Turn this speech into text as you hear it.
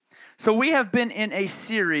So we have been in a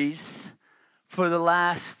series for the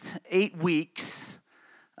last 8 weeks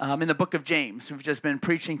in the book of James. We've just been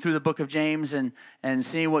preaching through the book of James and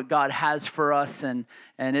seeing what God has for us, and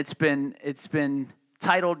it's been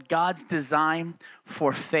titled God's Design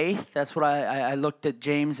for Faith. That's what I looked at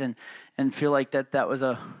James and feel like that was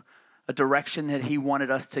a direction that he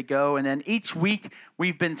wanted us to go. And then each week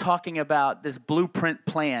we've been talking about this blueprint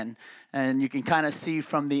plan. And you can kind of see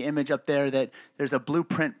from the image up there that there's a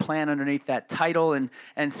blueprint plan underneath that title.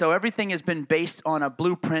 And so everything has been based on a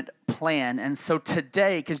blueprint plan. And so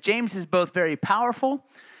today, because James is both very powerful,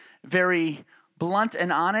 very blunt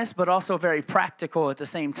and honest, but also very practical at the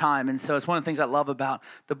same time. And so it's one of the things I love about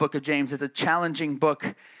the book of James. It's a challenging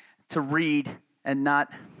book to read and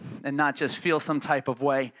not just feel some type of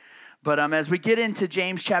way. But as we get into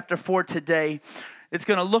James chapter 4 today, it's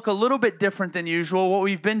going to look a little bit different than usual. What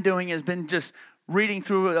we've been doing has been just reading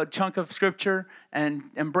through a chunk of scripture and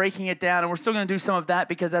breaking it down, and we're still going to do some of that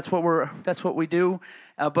because that's what we do.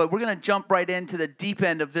 But we're going to jump right into the deep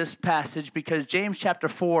end of this passage because James chapter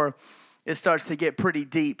 4, it starts to get pretty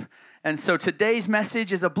deep. And so today's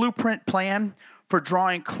message is a blueprint plan for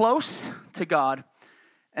drawing close to God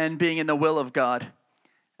and being in the will of God.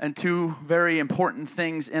 And two very important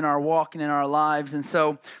things in our walk and in our lives. And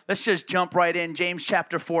so let's just jump right in. James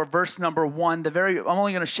chapter 4, verse number 1. I'm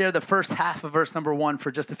only going to share the first half of verse number 1 for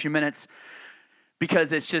just a few minutes because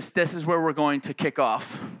this is where we're going to kick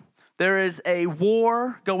off. There is a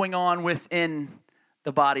war going on within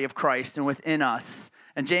the body of Christ and within us.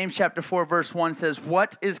 And James chapter 4, verse 1 says,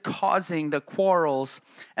 "What is causing the quarrels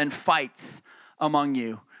and fights among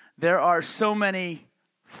you?" There are so many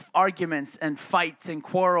arguments and fights and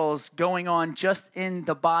quarrels going on just in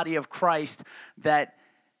the body of Christ that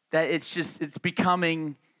it's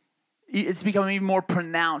becoming even more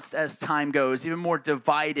pronounced as time goes, even more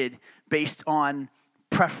divided based on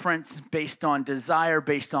preference, based on desire,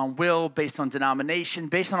 based on will, based on denomination,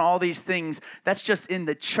 based on all these things. That's just in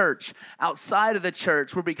the church. Outside of the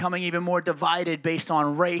church, we're becoming even more divided based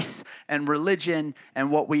on race and religion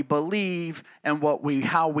and what we believe and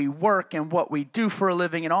how we work and what we do for a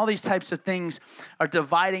living. And all these types of things are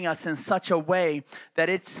dividing us in such a way that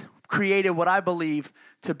it's created what I believe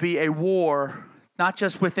to be a war, not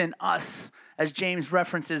just within us, as James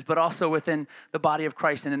references, but also within the body of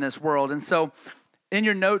Christ and in this world. And so in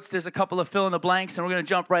your notes, there's a couple of fill in the blanks, and we're going to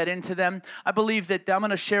jump right into them. I believe that I'm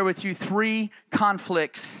going to share with you 3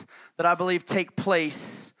 conflicts that I believe take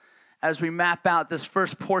place as we map out this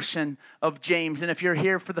first portion of James. And if you're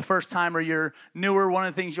here for the first time or you're newer, one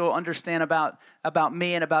of the things you'll understand about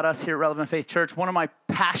me and about us here at Relevant Faith Church, one of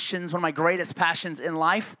my greatest passions in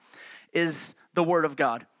life is the Word of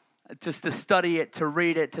God. Just to study it, to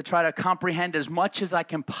read it, to try to comprehend as much as I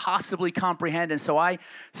can possibly comprehend. And so I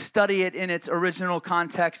study it in its original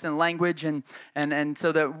context and language, and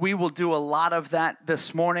so that we will do a lot of that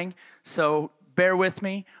this morning. So bear with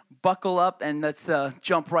me, buckle up, and let's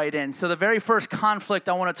jump right in. So the very first conflict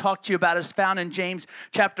I want to talk to you about is found in James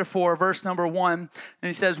chapter 4, verse number 1. And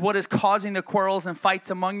he says, "What is causing the quarrels and fights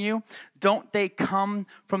among you? Don't they come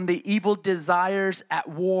from the evil desires at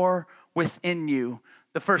war within you?"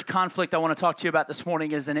 The first conflict I want to talk to you about this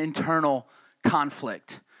morning is an internal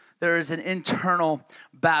conflict. There is an internal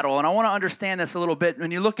battle. And I want to understand this a little bit.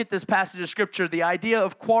 When you look at this passage of Scripture, the idea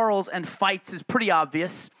of quarrels and fights is pretty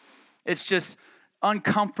obvious. It's just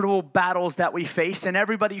uncomfortable battles that we face. And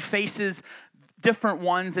everybody faces different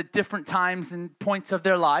ones at different times and points of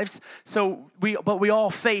their lives. But we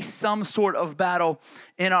all face some sort of battle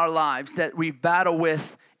in our lives that we battle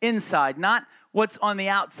with inside. Not what's on the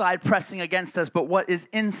outside pressing against us, but what is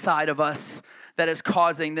inside of us that is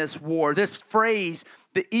causing this war. This phrase,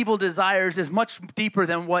 the evil desires, is much deeper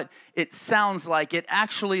than what it sounds like. It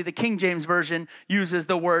actually, the King James Version uses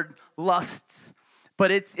the word lusts, but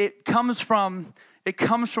it comes from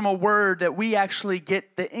a word that we actually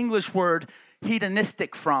get the English word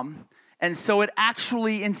hedonistic from. And so it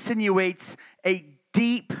actually insinuates a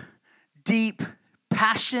deep, deep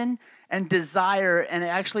passion and desire, and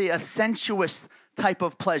actually a sensuous type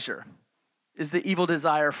of pleasure is the evil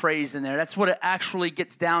desire phrase in there. That's what it actually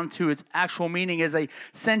gets down to. Its actual meaning is a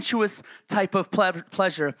sensuous type of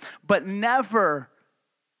pleasure, but never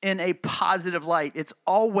in a positive light. It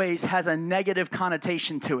always has a negative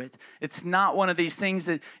connotation to it. It's not one of these things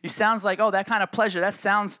that it sounds like, oh, that kind of pleasure, that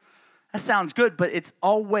sounds good, but it's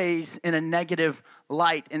always in a negative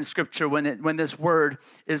light in Scripture when this word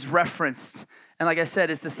is referenced. And like I said,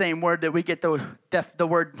 it's the same word that we get the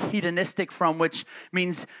word hedonistic from, which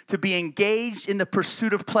means to be engaged in the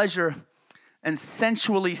pursuit of pleasure and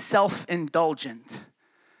sensually self-indulgent.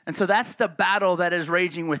 And so that's the battle that is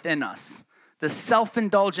raging within us. the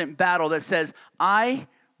self-indulgent battle that says, I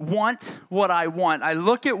want what I want. I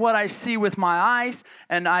look at what I see with my eyes,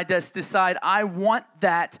 and I just decide I want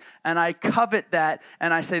that, and I covet that,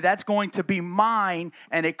 and I say that's going to be mine,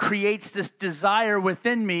 and it creates this desire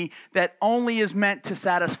within me that only is meant to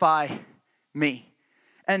satisfy me.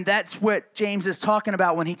 And that's what James is talking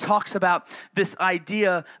about when he talks about this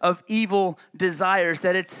idea of evil desires,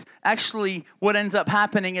 that it's actually what ends up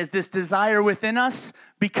happening is this desire within us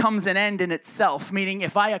becomes an end in itself, meaning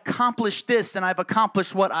if I accomplish this, then I've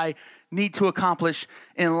accomplished what I need to accomplish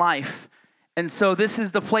in life. And so this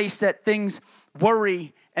is the place that things,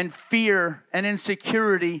 worry and fear and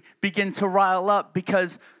insecurity begin to rile up,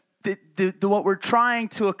 because what we're trying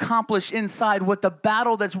to accomplish inside, what the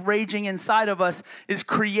battle that's raging inside of us is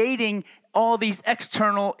creating all these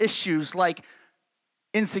external issues like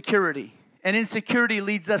insecurity. And insecurity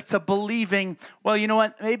leads us to believing, well, you know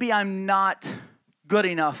what, maybe I'm not good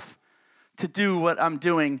enough to do what I'm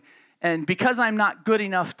doing. And because I'm not good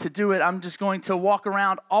enough to do it, I'm just going to walk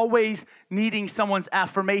around always needing someone's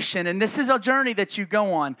affirmation. And this is a journey that you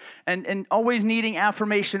go on, and always needing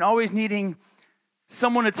affirmation, always needing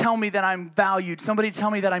someone to tell me that I'm valued, somebody to tell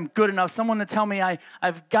me that I'm good enough, someone to tell me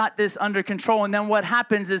I've got this under control. And then what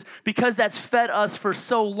happens is, because that's fed us for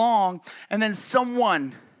so long, and then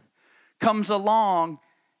someone comes along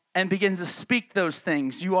and begins to speak those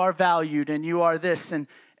things. You are valued, and you are this, and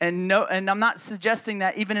I'm not suggesting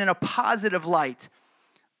that even in a positive light.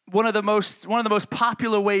 One of the most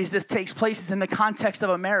popular ways this takes place is in the context of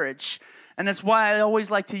a marriage. And that's why I always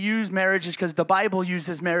like to use marriage, is because the Bible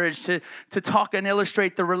uses marriage to talk and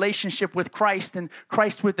illustrate the relationship with Christ and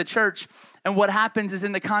Christ with the church. And what happens is,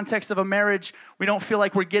 in the context of a marriage, we don't feel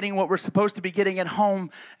like we're getting what we're supposed to be getting at home.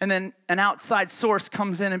 And then an outside source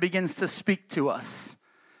comes in and begins to speak to us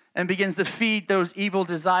and begins to feed those evil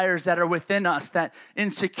desires that are within us, that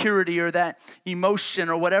insecurity or that emotion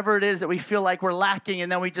or whatever it is that we feel like we're lacking.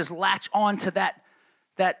 And then we just latch on to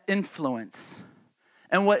that influence.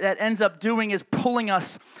 And what that ends up doing is pulling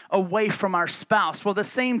us away from our spouse. Well, the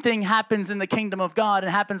same thing happens in the kingdom of God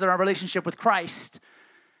and happens in our relationship with Christ,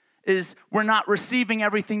 is we're not receiving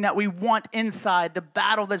everything that we want inside. The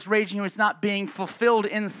battle that's raging is not being fulfilled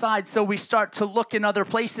inside, so we start to look in other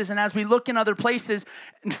places. And as we look in other places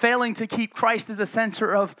and failing to keep Christ as the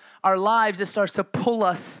center of our lives, it starts to pull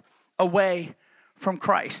us away from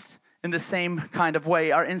Christ in the same kind of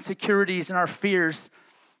way. Our insecurities and our fears,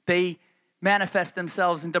 they manifest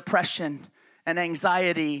themselves in depression and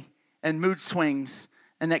anxiety and mood swings,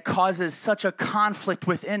 and that causes such a conflict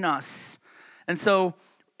within us. And so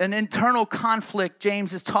an internal conflict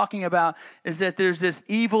James is talking about is that there's this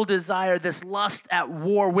evil desire, this lust at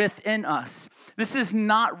war within us. This is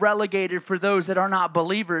not relegated for those that are not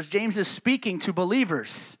believers. James is speaking to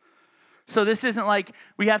believers. So this isn't like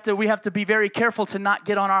we have to be very careful to not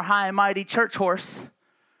get on our high and mighty church horse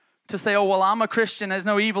to say, oh, well, I'm a Christian, there's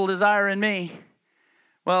no evil desire in me.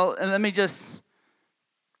 Well, and let me just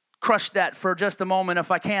crush that for just a moment. If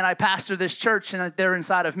I can, I pastor this church and they're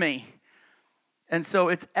inside of me. And so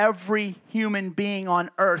it's every human being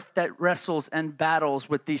on earth that wrestles and battles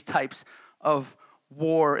with these types of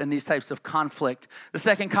war and these types of conflict. The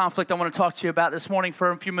second conflict I want to talk to you about this morning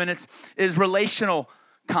for a few minutes is relational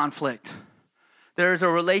conflict. There is a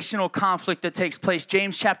relational conflict that takes place.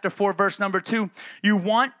 James chapter 4, verse number 2. You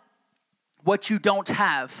want what you don't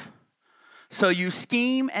have, so you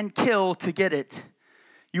scheme and kill to get it.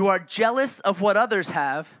 You are jealous of what others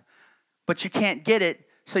have, but you can't get it,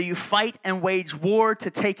 so you fight and wage war to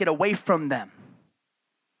take it away from them.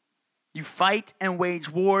 You fight and wage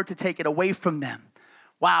war to take it away from them.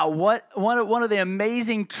 Wow, one of the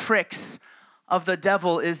amazing tricks of the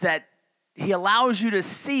devil is that he allows you to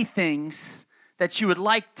see things that you would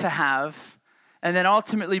like to have, and then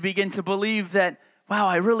ultimately begin to believe that, wow,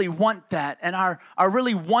 I really want that. And our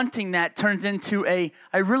really wanting that turns into I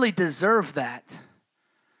really deserve that.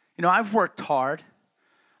 You know, I've worked hard.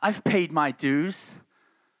 I've paid my dues.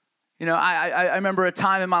 You know, I remember a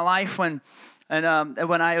time in my life when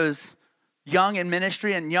I was young in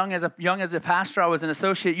ministry and young as a pastor. I was an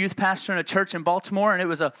associate youth pastor in a church in Baltimore, and it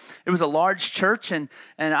was a large church, and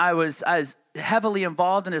I was heavily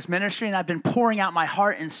involved in this ministry, and I've been pouring out my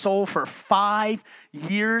heart and soul for 5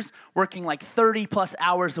 years, working like 30 plus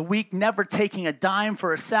hours a week, never taking a dime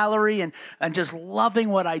for a salary, and just loving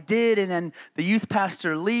what I did. And then the youth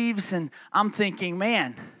pastor leaves, and I'm thinking,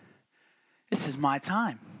 man, this is my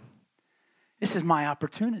time. This is my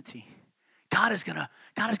opportunity. God is gonna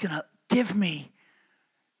give me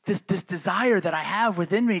this desire that I have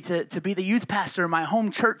within me to be the youth pastor in my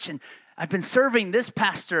home church. And I've been serving this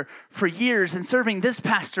pastor for years and serving this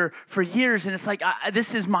pastor for years. And it's like,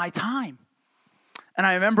 this is my time. And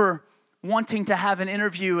I remember wanting to have an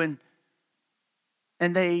interview,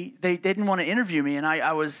 and they didn't want to interview me, and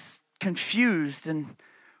I was confused, and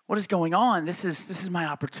what is going on? This is my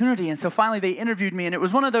opportunity. And so finally they interviewed me, and it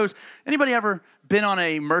was one of those, anybody ever been on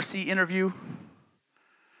a mercy interview?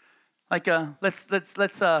 Like let's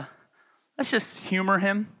just humor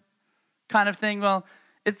him kind of thing. Well,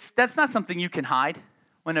 that's not something you can hide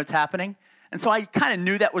when it's happening. And so I kind of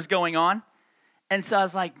knew that was going on. And so I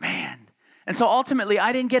was like, man. And so ultimately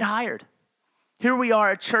I didn't get hired. Here we are,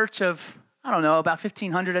 a church of, I don't know, about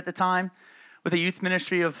 1,500 at the time, with a youth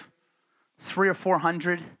ministry of 300 or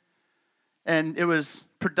 400. And it was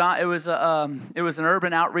an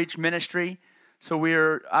urban outreach ministry. So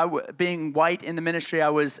being white in the ministry, I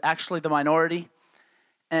was actually the minority.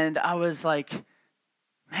 And I was like,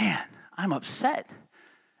 man, I'm upset.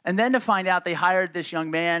 And then to find out they hired this young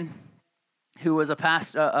man who was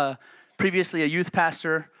previously a youth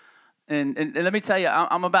pastor. And let me tell you,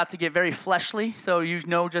 I'm about to get very fleshly, so you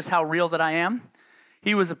know just how real that I am.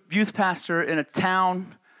 He was a youth pastor in a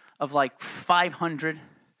town of like 500,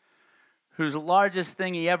 whose largest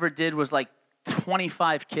thing he ever did was like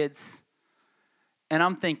 25 kids. And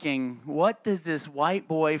I'm thinking, what does this white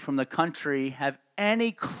boy from the country have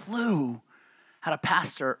any clue how to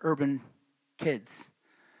pastor urban kids?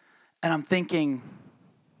 And I'm thinking,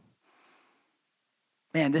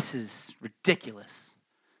 man, this is ridiculous.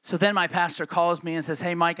 So then my pastor calls me and says,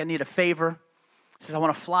 hey, Mike, I need a favor. He says, I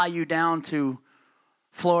want to fly you down to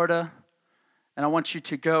Florida, and I want you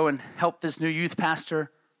to go and help this new youth pastor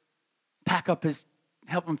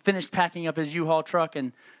help him finish packing up his U-Haul truck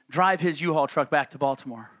and drive his U-Haul truck back to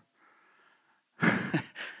Baltimore.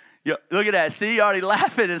 Look at that. See, you're already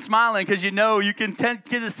laughing and smiling because you know you can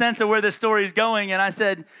get a sense of where this story is going. And I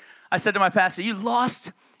said to my pastor, you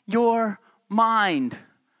lost your mind.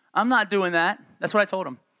 I'm not doing that. That's what I told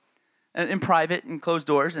him in private and closed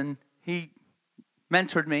doors. And he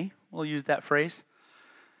mentored me. We'll use that phrase.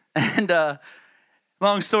 And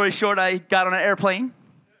long story short, I got on an airplane.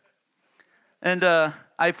 And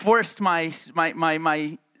I forced my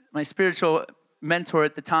spiritual mentor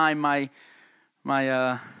at the time, the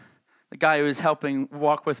guy who was helping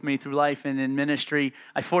walk with me through life and in ministry,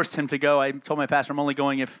 I forced him to go. I told my pastor, I'm only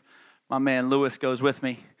going if my man Lewis goes with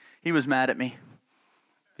me. He was mad at me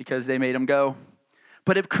because they made him go.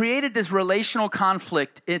 But it created this relational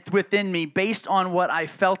conflict within me based on what I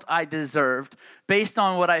felt I deserved, based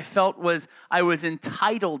on what I felt I was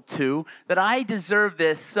entitled to, that I deserve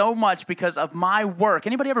this so much because of my work.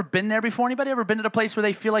 Anybody ever been there before? Anybody ever been to a place where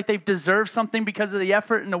they feel like they've deserved something because of the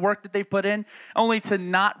effort and the work that they've put in, only to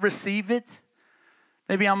not receive it?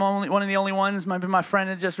 Maybe I'm one of the only ones. Maybe my friend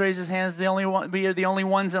that just raised his hands, we are the only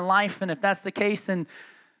ones in life. And if that's the case, then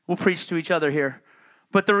we'll preach to each other here.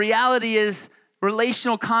 But the reality is,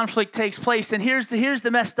 relational conflict takes place. And here's the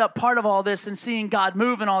messed up part of all this and seeing God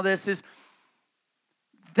move in all this is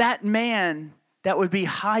that man that would be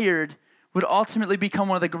hired would ultimately become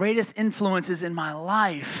one of the greatest influences in my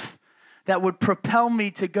life that would propel me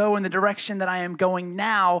to go in the direction that I am going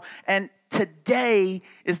now. And today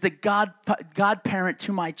is the godparent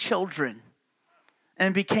to my children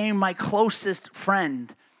and became my closest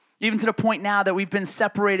friend, even to the point now that we've been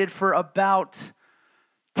separated for about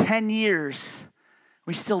 10 years.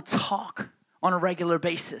 We still talk on a regular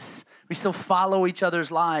basis. We still follow each other's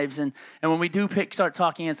lives. And when we do start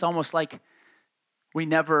talking, it's almost like we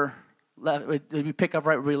never left. We pick up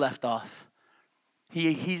right where we left off.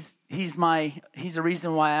 He's a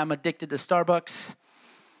reason why I'm addicted to Starbucks.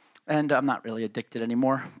 And I'm not really addicted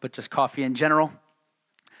anymore, but just coffee in general.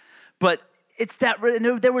 But it's that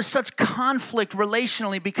there was such conflict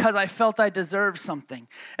relationally because I felt I deserved something.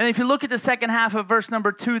 And if you look at the second half of verse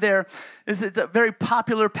number 2 there, it's a very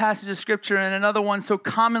popular passage of scripture and another one so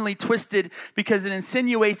commonly twisted because it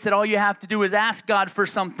insinuates that all you have to do is ask God for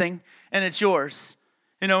something and it's yours.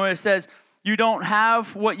 You know, it says, you don't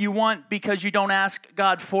have what you want because you don't ask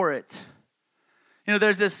God for it. You know,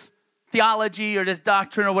 there's this theology or this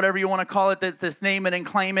doctrine or whatever you want to call it that's this name it and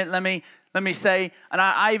claim it. Let me say, and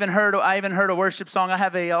I even heard a worship song. I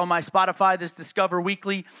have on my Spotify, this Discover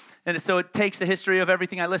Weekly, and so it takes the history of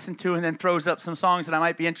everything I listen to and then throws up some songs that I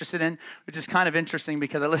might be interested in, which is kind of interesting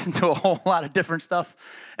because I listen to a whole lot of different stuff.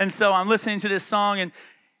 And so I'm listening to this song, and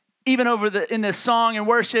even in this song and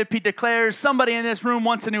worship, he declares, somebody in this room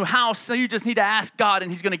wants a new house, so you just need to ask God,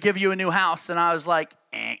 and he's going to give you a new house. And I was like,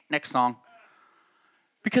 next song.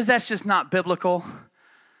 Because that's just not biblical.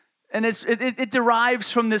 And it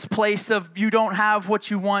derives from this place of you don't have what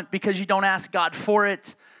you want because you don't ask God for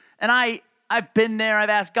it. And I've been there. I've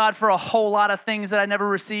asked God for a whole lot of things that I never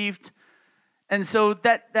received. And so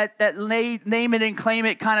that name it and claim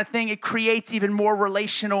it kind of thing, it creates even more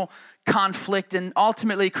relational conflict, and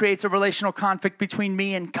ultimately creates a relational conflict between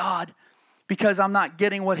me and God because I'm not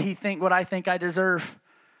getting what I think I deserve.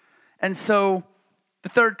 And so the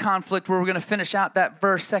third conflict, where we're going to finish out that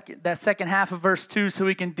second half of verse 2 so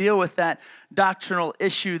we can deal with that doctrinal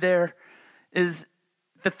issue there, is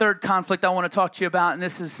the third conflict I want to talk to you about, and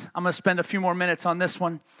I'm going to spend a few more minutes on this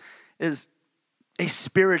one, is a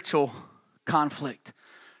spiritual conflict.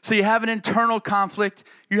 So you have an internal conflict,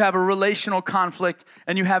 you have a relational conflict,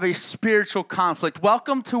 and you have a spiritual conflict.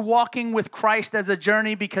 Welcome to walking with Christ as a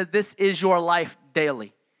journey, because this is your life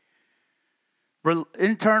daily.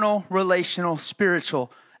 Internal, relational,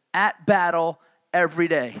 spiritual, at battle every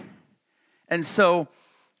day. And so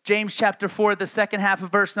James chapter 4, the second half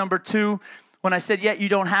of verse number 2, when I said, yet you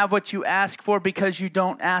don't have what you ask for because you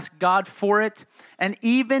don't ask God for it. And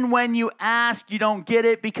even when you ask, you don't get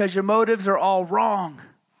it because your motives are all wrong.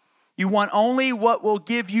 You want only what will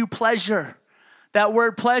give you pleasure. That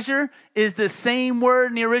word pleasure is the same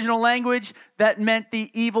word in the original language that meant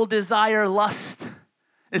the evil desire, lust.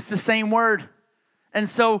 It's the same word. And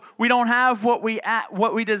so we don't have what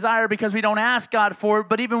we desire because we don't ask God for it.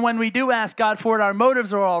 But even when we do ask God for it, our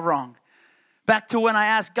motives are all wrong. Back to when I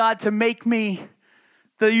asked God to make me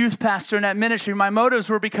the youth pastor in that ministry, my motives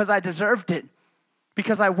were because I deserved it,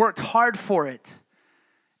 because I worked hard for it.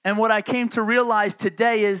 And what I came to realize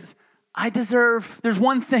today is there's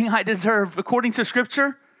one thing I deserve. According to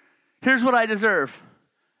Scripture, here's what I deserve: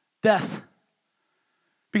 death.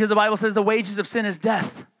 Because the Bible says the wages of sin is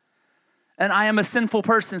death. And I am a sinful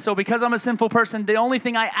person. So because I'm a sinful person, the only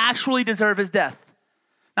thing I actually deserve is death.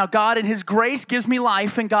 Now, God in His grace gives me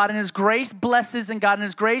life, and God in His grace blesses, and God in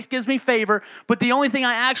His grace gives me favor. But the only thing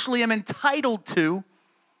I actually am entitled to,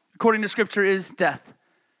 according to Scripture, is death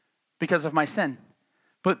because of my sin.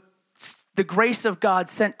 But the grace of God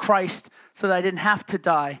sent Christ so that I didn't have to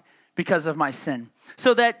die because of my sin.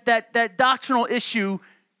 So that doctrinal issue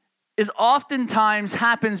is oftentimes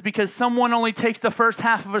happens because someone only takes the first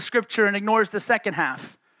half of a scripture and ignores the second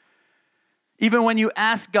half. Even when you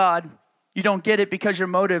ask God, you don't get it because your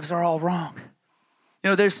motives are all wrong.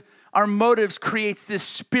 Our motives creates this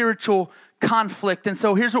spiritual conflict. And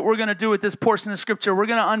so here's what we're going to do with this portion of scripture. We're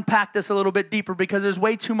going to unpack this a little bit deeper because there's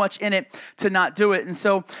way too much in it to not do it. And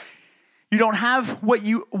so you don't have what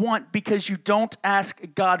you want because you don't ask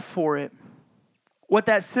God for it. What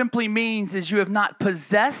that simply means is you have not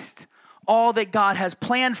possessed all that God has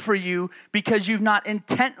planned for you because you've not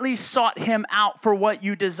intently sought Him out for what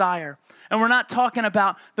you desire. And we're not talking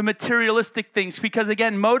about the materialistic things because,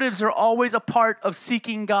 again, motives are always a part of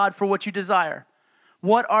seeking God for what you desire.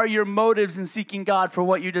 What are your motives in seeking God for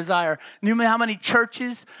what you desire? You know how many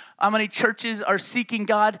churches are seeking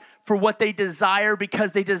God for what they desire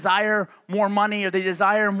because they desire more money, or they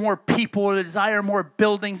desire more people, or they desire more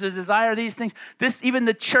buildings, or desire these things. Even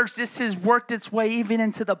the church, this has worked its way even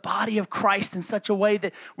into the body of Christ in such a way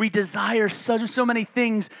that we desire so many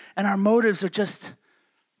things, and our motives are just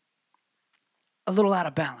a little out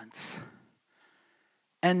of balance.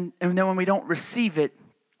 And then when we don't receive it,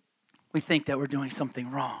 we think that we're doing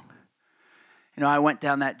something wrong. I went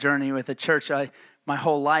down that journey with a church. My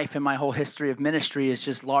whole life and my whole history of ministry is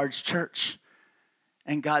just large church.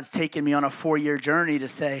 And God's taken me on a 4-year journey to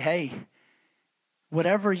say, hey,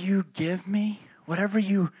 whatever you give me, whatever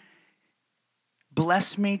you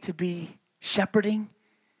bless me to be shepherding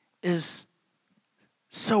is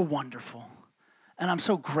so wonderful. And I'm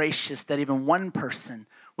so gracious that even one person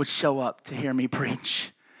would show up to hear me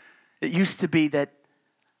preach. It used to be that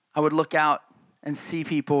I would look out and see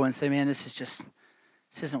people and say, man, this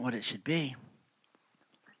isn't what it should be.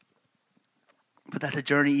 But that's a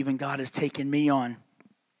journey even God has taken me on.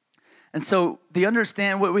 And so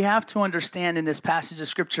what we have to understand in this passage of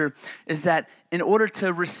Scripture is that in order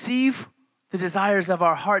to receive the desires of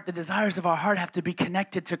our heart have to be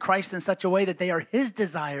connected to Christ in such a way that they are His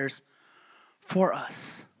desires for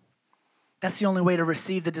us. That's the only way to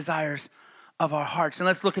receive the desires of our hearts. And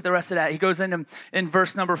let's look at the rest of that. He goes in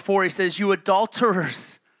verse number 4, he says, you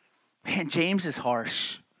adulterers. Man, James is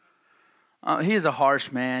harsh. He is a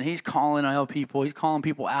harsh man. He's calling out people. He's calling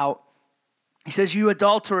people out. He says, you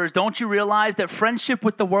adulterers, don't you realize that friendship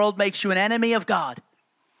with the world makes you an enemy of God?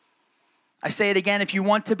 I say it again, if you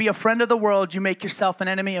want to be a friend of the world, you make yourself an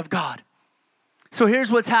enemy of God. So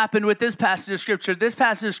here's what's happened with this passage of Scripture. This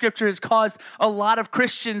passage of Scripture has caused a lot of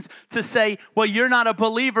Christians to say, well, you're not a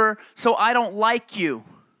believer, so I don't like you.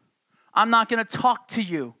 I'm not going to talk to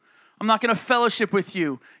you. I'm not going to fellowship with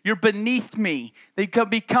you. You're beneath me. They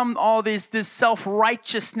become all this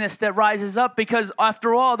self-righteousness that rises up because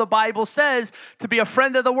after all, the Bible says to be a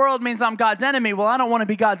friend of the world means I'm God's enemy. Well, I don't want to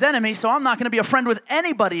be God's enemy, so I'm not going to be a friend with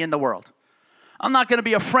anybody in the world. I'm not going to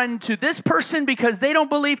be a friend to this person because they don't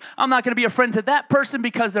believe. I'm not going to be a friend to that person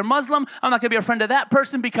because they're Muslim. I'm not going to be a friend to that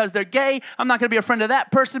person because they're gay. I'm not going to be a friend to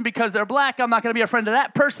that person because they're black. I'm not going to be a friend to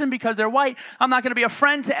that person because they're white. I'm not going to be a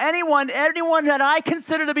friend to anyone that I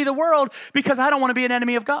consider to be the world because I don't want to be an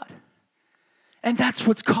enemy of God. And that's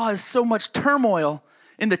what's caused so much turmoil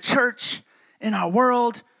in the church, in our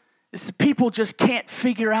world, is people just can't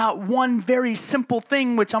figure out one very simple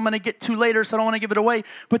thing, which I'm going to get to later, so I don't want to give it away.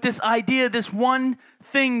 But this idea, this one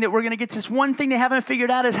thing that we're going to get to, this one thing they haven't figured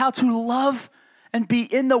out is how to love and be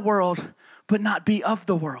in the world, but not be of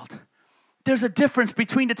the world. There's a difference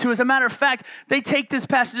between the two. As a matter of fact, they take this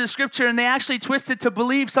passage of Scripture and they actually twist it to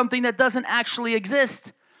believe something that doesn't actually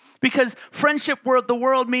exist. Because friendship with the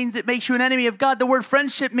world means it makes you an enemy of God. The word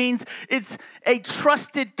friendship means it's a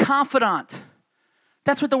trusted confidant.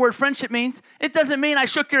 That's what the word friendship means. It doesn't mean I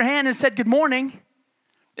shook your hand and said good morning.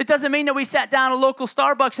 It doesn't mean that we sat down at a local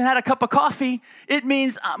Starbucks and had a cup of coffee. It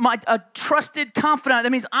means a trusted confidant.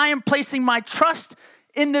 That means I am placing my trust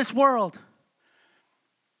in this world.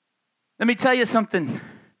 Let me tell you something.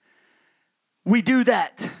 We do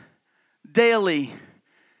that daily.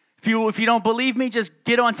 If you don't believe me, just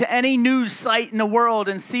get onto any news site in the world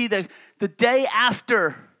and see the day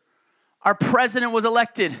after our president was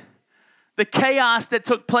elected, the chaos that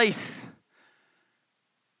took place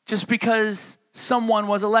just because someone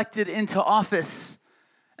was elected into office.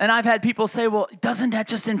 And I've had people say, well, doesn't that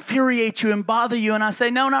just infuriate you and bother you? And I say,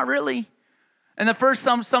 no, not really. And the first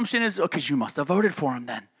assumption is, because you must have voted for him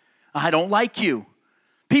then. I don't like you.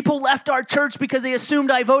 People left our church because they assumed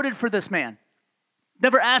I voted for this man.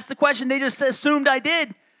 Never asked the question. They just assumed I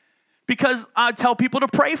did because I tell people to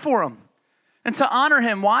pray for him and to honor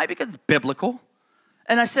him. Why? Because it's biblical.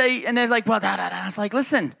 And I say, and they're like, well, I was like,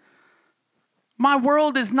 listen, my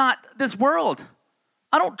world is not this world.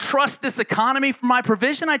 I don't trust this economy for my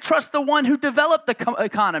provision. I trust the one who developed the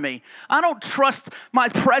economy. I don't trust my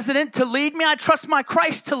president to lead me. I trust my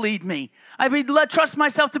Christ to lead me. Trust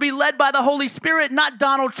myself to be led by the Holy Spirit, not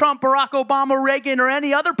Donald Trump, Barack Obama, Reagan, or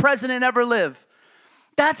any other president ever lived.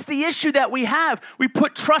 That's the issue that we have. We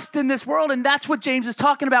put trust in this world, and that's what James is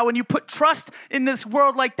talking about. When you put trust in this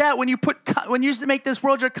world like that, when you make this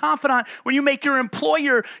world your confidant, when you make your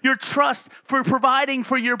employer your trust for providing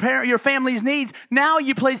for your family's needs, now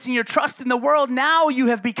you're placing your trust in the world. Now you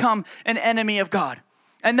have become an enemy of God.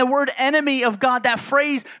 And the word enemy of God, that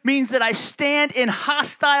phrase means that I stand in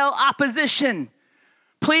hostile opposition.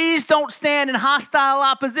 Please don't stand in hostile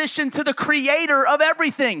opposition to the creator of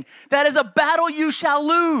everything. That is a battle you shall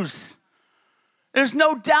lose. There's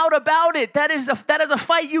no doubt about it. That is a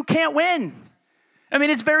fight you can't win. I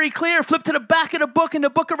mean, it's very clear. Flip to the back of the book in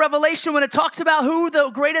the book of Revelation when it talks about who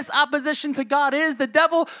the greatest opposition to God is, the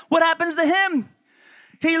devil. What happens to him?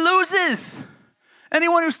 He loses.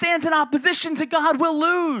 Anyone who stands in opposition to God will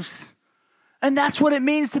lose. And that's what it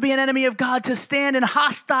means to be an enemy of God, to stand in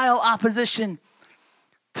hostile opposition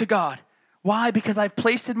to God. Why? Because I've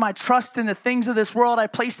placed my trust in the things of this world. I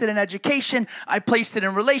placed it in education. I placed it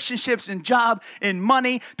in relationships, in job, in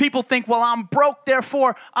money. People think, well, I'm broke,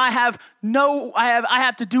 therefore I have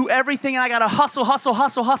to do everything, and I got to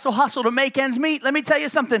hustle to make ends meet. Let me tell you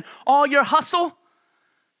something. All your hustle,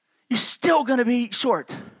 you're still going to be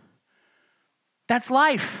short. That's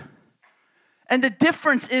life. And the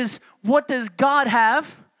difference is, what does God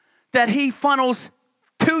have that he funnels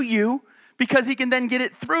to you? Because he can then get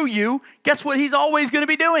it through you. Guess what he's always going to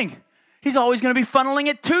be doing? He's always going to be funneling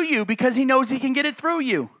it to you because he knows he can get it through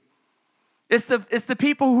you. It's the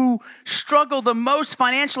people who struggle the most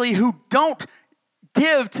financially who don't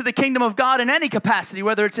give to the kingdom of God in any capacity,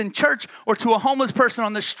 whether it's in church or to a homeless person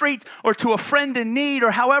on the street or to a friend in need or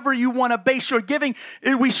however you want to base your giving.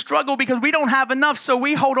 We struggle because we don't have enough, so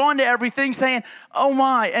we hold on to everything saying, oh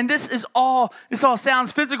my. And this all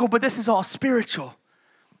sounds physical, but this is all spiritual.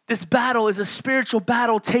 This battle is a spiritual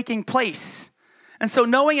battle taking place. And so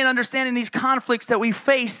knowing and understanding these conflicts that we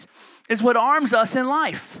face is what arms us in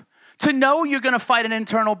life. To know you're going to fight an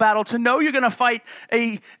internal battle, to know you're going to fight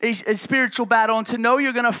a spiritual battle, and to know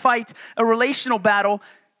you're going to fight a relational battle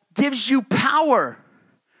gives you power.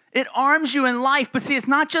 It arms you in life. But see, it's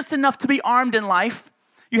not just enough to be armed in life.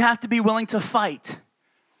 You have to be willing to fight.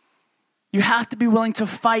 You have to be willing to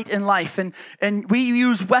fight in life. And we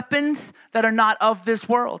use weapons that are not of this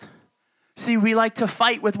world. See, we like to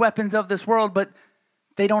fight with weapons of this world, but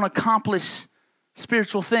they don't accomplish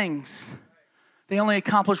spiritual things. They only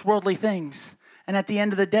accomplish worldly things. And at the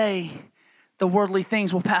end of the day, the worldly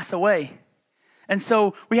things will pass away. And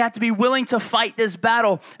so we have to be willing to fight this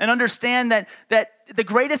battle and understand that the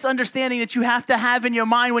greatest understanding that you have to have in your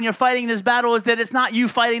mind when you're fighting this battle is that it's not you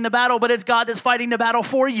fighting the battle, but it's God that's fighting the battle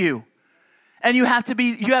for you. And you have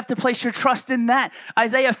to place your trust in that.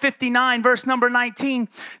 Isaiah 59, verse number 19,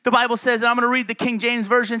 the Bible says, and I'm going to read the King James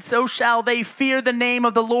Version, so shall they fear the name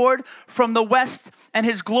of the Lord from the west and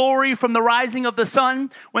his glory from the rising of the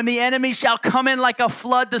sun. When the enemy shall come in like a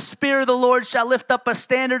flood, the Spirit of the Lord shall lift up a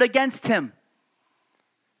standard against him.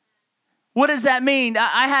 What does that mean?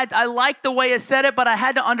 I like the way it said it, but I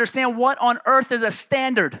had to understand what on earth is a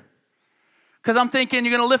standard. Because I'm thinking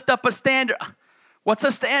you're going to lift up a standard. What's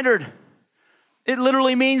a standard? It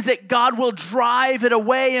literally means that God will drive it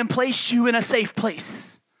away and place you in a safe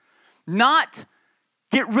place. Not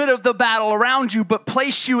get rid of the battle around you, but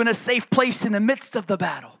place you in a safe place in the midst of the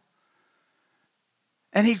battle.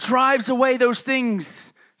 And he drives away those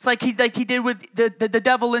things. It's like he did with the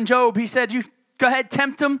devil in Job. He said, you go ahead,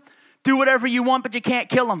 tempt him, do whatever you want, but you can't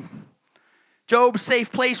kill him. Job's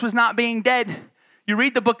safe place was not being dead. You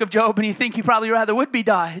read the book of Job and you think he probably rather would be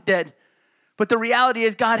dead. But the reality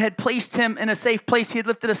is God had placed him in a safe place. He had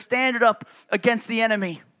lifted a standard up against the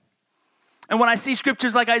enemy. And when I see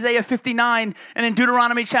scriptures like Isaiah 59 and in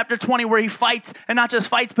Deuteronomy chapter 20 where he fights, and not just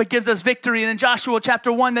fights, but gives us victory. And in Joshua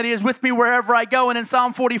chapter 1 that he is with me wherever I go. And in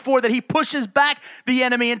Psalm 44 that he pushes back the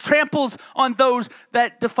enemy and tramples on those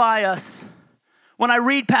that defy us. When I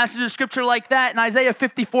read passages of scripture like that in Isaiah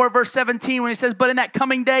 54 verse 17 when he says, but in that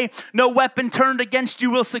coming day, no weapon turned against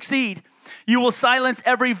you will succeed. You will silence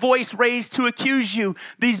every voice raised to accuse you.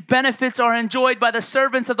 These benefits are enjoyed by the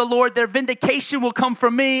servants of the Lord. Their vindication will come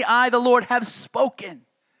from me. I, the Lord, have spoken.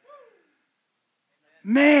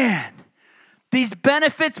 Man, these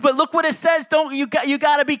benefits, but look what it says. You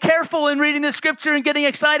got to be careful in reading the scripture and getting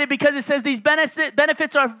excited because it says these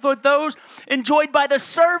benefits are for those enjoyed by the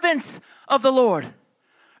servants of the Lord.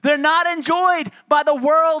 They're not enjoyed by the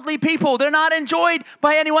worldly people. They're not enjoyed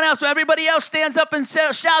by anyone else. When everybody else stands up and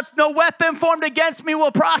shouts, no weapon formed against me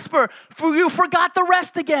will prosper. You forgot the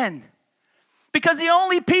rest again. Because the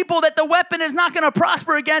only people that the weapon is not going to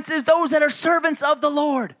prosper against is those that are servants of the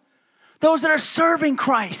Lord. Those that are serving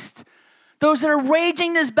Christ. Those that are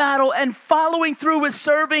waging this battle and following through with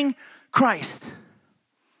serving Christ.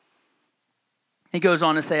 He goes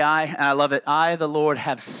on to say, I love it, I, the Lord,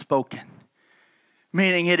 have spoken.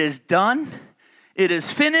 Meaning it is done, it is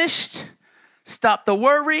finished. Stop the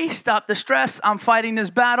worry, stop the stress. I'm fighting this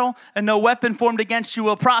battle, and no weapon formed against you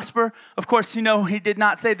will prosper. Of course, you know, he did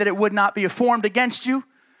not say that it would not be formed against you.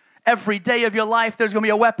 Every day of your life, there's going to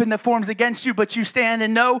be a weapon that forms against you, but you stand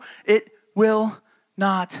and know it will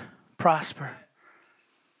not prosper.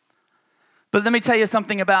 But let me tell you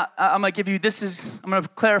something about, I'm going to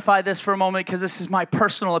clarify this for a moment because this is my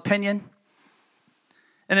personal opinion.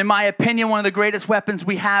 And in my opinion, one of the greatest weapons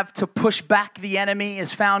we have to push back the enemy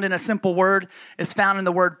is found in a simple word, is found in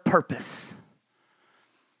the word purpose.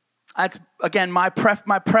 That's, again, my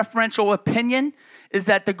preferential opinion is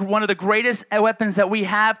that one of the greatest weapons that we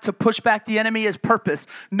have to push back the enemy is purpose.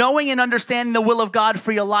 Knowing and understanding the will of God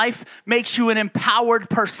for your life makes you an empowered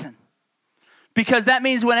person. Because that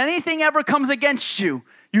means when anything ever comes against you,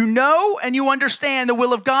 you know and you understand the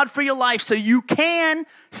will of God for your life so you can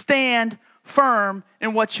stand firm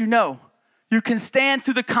in what you know. You can stand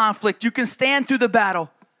through the conflict. You can stand through the battle.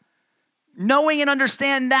 Knowing and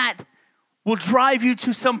understand that will drive you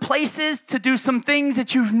to some places to do some things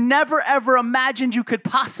that you've never ever imagined you could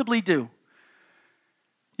possibly do.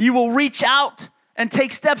 You will reach out and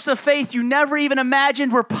take steps of faith you never even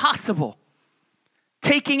imagined were possible.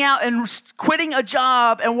 Taking out and quitting a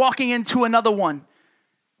job and walking into another one.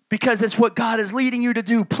 Because it's what God is leading you to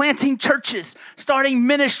do. Planting churches, starting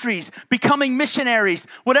ministries, becoming missionaries,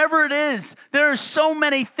 whatever it is. There are so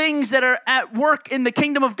many things that are at work in the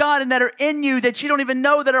kingdom of God and that are in you that you don't even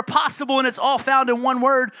know that are possible. And it's all found in one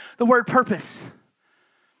word, the word purpose.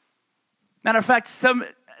 Matter of fact,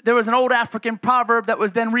 there was an old African proverb that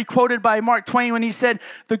was then requoted by Mark Twain when he said,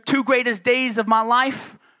 the two greatest days of my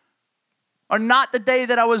life are not the day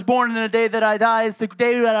that I was born and the day that I die. It's the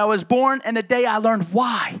day that I was born and the day I learned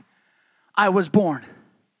why I was born.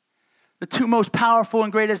 The two most powerful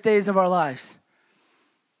and greatest days of our lives.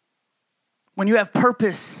 When you have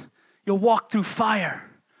purpose, you'll walk through fire.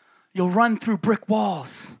 You'll run through brick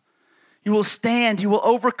walls. You will stand. You will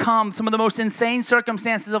overcome some of the most insane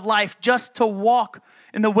circumstances of life just to walk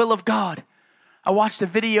in the will of God. I watched a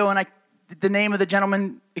video and the name of the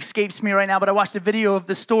gentleman escapes me right now, but I watched a video of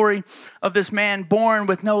the story of this man born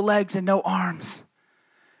with no legs and no arms.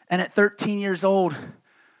 And at 13 years old,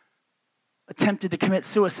 attempted to commit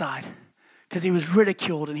suicide because he was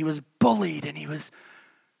ridiculed and he was bullied and he was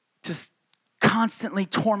just constantly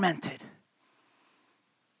tormented.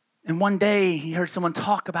 And one day he heard someone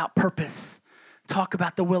talk about purpose, talk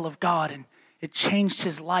about the will of God, and it changed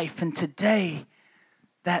his life. And today,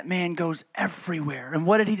 that man goes everywhere. And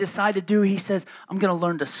what did he decide to do? He says, I'm going to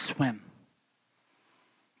learn to swim.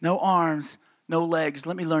 No arms, no legs.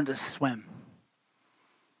 Let me learn to swim.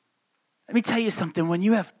 Let me tell you something. When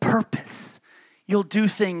you have purpose, you'll do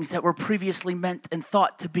things that were previously meant and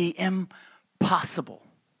thought to be impossible.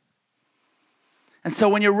 And so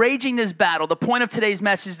when you're raging this battle, the point of today's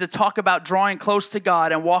message is to talk about drawing close to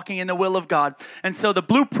God and walking in the will of God. And so the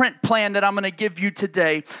blueprint plan that I'm going to give you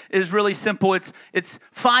today is really simple. It's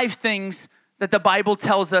 5 things that the Bible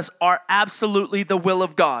tells us are absolutely the will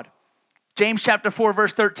of God. James chapter 4,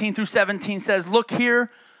 verse 13 through 17 says, "Look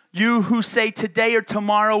here, you who say today or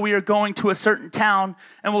tomorrow we are going to a certain town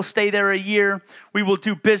and we'll stay there a year. We will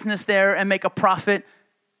do business there and make a profit."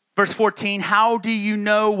 Verse 14, "How do you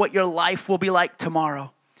know what your life will be like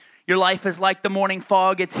tomorrow? Your life is like the morning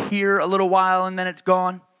fog. It's here a little while and then it's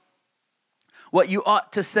gone. What you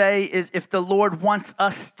ought to say is, if the Lord wants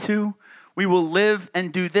us to, we will live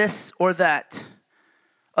and do this or that.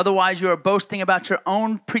 Otherwise, you are boasting about your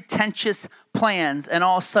own pretentious plans, and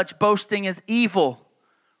all such boasting is evil."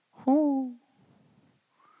 Ooh.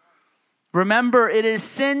 "Remember, it is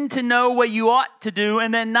sin to know what you ought to do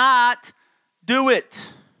and then not do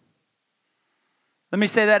it." Let me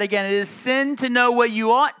say that again. It is sin to know what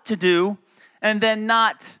you ought to do and then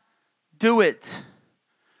not do it.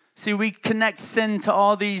 See, we connect sin to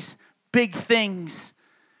all these big things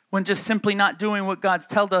when just simply not doing what God's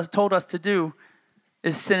told us to do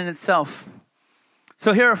is sin in itself.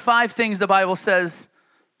 So here are 5 things the Bible says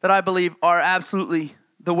that I believe are absolutely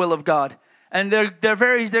the will of God. And they're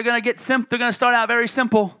going to start out very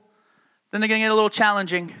simple. Then they're going to get a little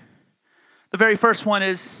challenging. The very first one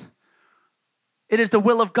is, it is the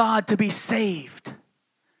will of God to be saved.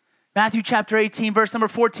 Matthew chapter 18, verse number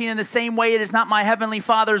 14, "In the same way, it is not my heavenly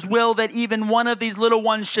Father's will that even one of these little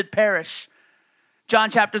ones should perish." John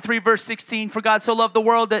chapter 3, verse 16, "For God so loved the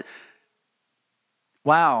world that..."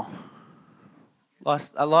 Wow.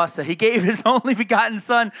 I lost it. "He gave his only begotten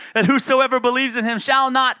Son, that whosoever believes in him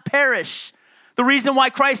shall not perish." The reason why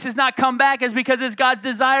Christ has not come back is because it's God's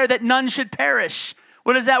desire that none should perish.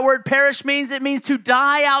 What does that word perish mean? It means to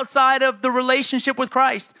die outside of the relationship with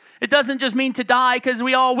Christ. It doesn't just mean to die because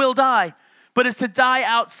we all will die, but it's to die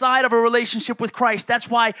outside of a relationship with Christ. That's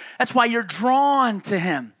why you're drawn to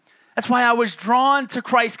him. That's why I was drawn to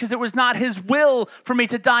Christ, because it was not his will for me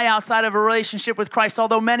to die outside of a relationship with Christ,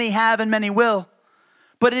 although many have and many will.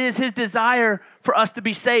 But it is his desire for us to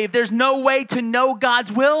be saved. There's no way to know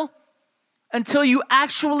God's will until you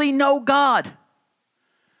actually know God.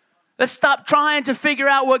 Let's stop trying to figure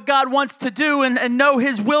out what God wants to do and know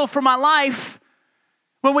his will for my life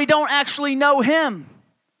when we don't actually know him.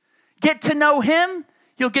 Get to know him,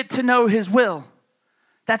 you'll get to know his will.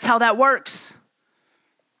 That's how that works.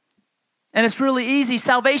 And it's really easy.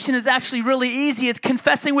 Salvation is actually really easy. It's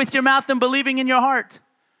confessing with your mouth and believing in your heart.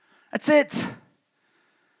 That's it.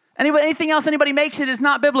 Anything else anybody makes it is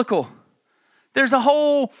not biblical. There's a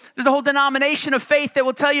whole denomination of faith that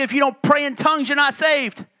will tell you if you don't pray in tongues, you're not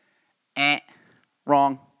saved.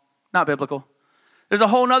 Wrong. Not biblical. There's a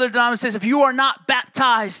whole other denomination that says if you are not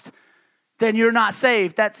baptized, then you're not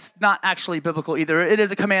saved. That's not actually biblical either. It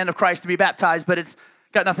is a command of Christ to be baptized, but it's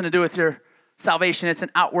got nothing to do with your salvation. It's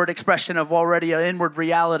an outward expression of already an inward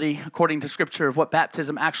reality, according to Scripture, of what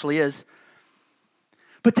baptism actually is.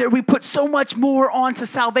 But there we put so much more onto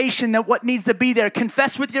salvation than what needs to be there.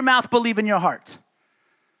 Confess with your mouth, believe in your heart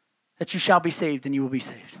that you shall be saved, and you will be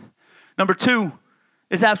saved. Number 2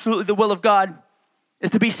 is absolutely the will of God,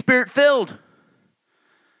 is to be Spirit-filled.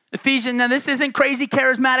 Ephesians, now this isn't crazy,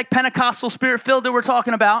 charismatic, Pentecostal, Spirit-filled that we're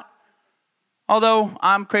talking about, although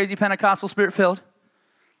I'm crazy, Pentecostal, Spirit-filled.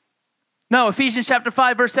 No, Ephesians chapter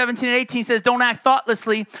 5, verse 17 and 18 says, "Don't act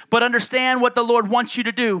thoughtlessly, but understand what the Lord wants you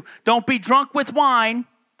to do. Don't be drunk with wine,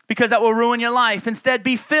 because that will ruin your life. Instead,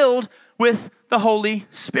 be filled with the Holy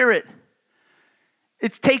Spirit."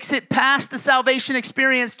 It takes it past the salvation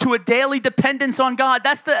experience to a daily dependence on God.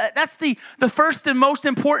 That's the first and most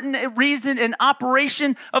important reason and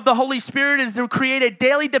operation of the Holy Spirit is to create a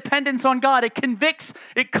daily dependence on God. It convicts,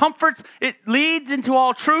 it comforts, it leads into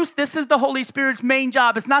all truth. This is the Holy Spirit's main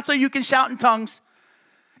job. It's not so you can shout in tongues.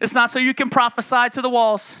 It's not so you can prophesy to the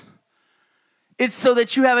walls. It's so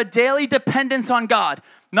that you have a daily dependence on God.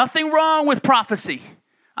 Nothing wrong with prophecy.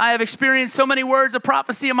 I have experienced so many words of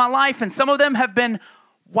prophecy in my life, and some of them have been,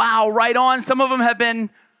 wow, right on. Some of them have been,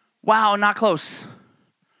 wow, not close.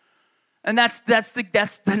 And that's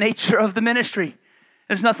the nature of the ministry.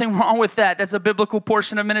 There's nothing wrong with that. That's a biblical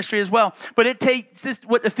portion of ministry as well. But it takes this,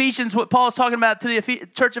 what Paul's talking about to the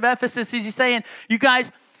church of Ephesus, is he's saying, you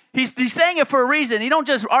guys, he's saying it for a reason. He don't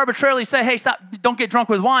just arbitrarily say, hey, stop, don't get drunk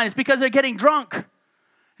with wine. It's because they're getting drunk.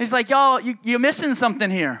 He's like, y'all, you're missing something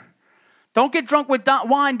here. Don't get drunk with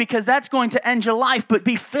wine because that's going to end your life, but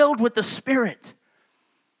be filled with the Spirit.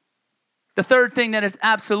 The third thing that is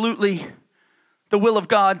absolutely the will of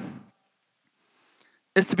God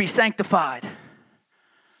is to be sanctified.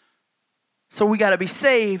 So we got to be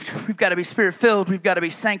saved. We've got to be Spirit-filled. We've got to be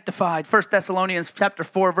sanctified. 1 Thessalonians chapter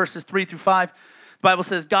 4, verses 3 through 5. The Bible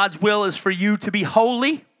says, God's will is for you to be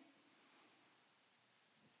holy.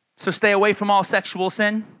 So stay away from all sexual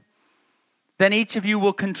sin. Then each of you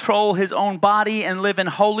will control his own body and live in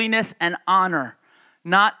holiness and honor,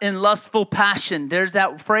 not in lustful passion. There's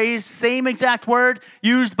that phrase, same exact word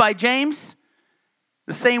used by James.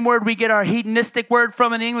 The same word we get our hedonistic word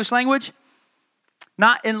from in the English language.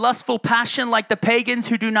 Not in lustful passion like the pagans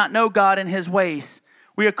who do not know God and his ways.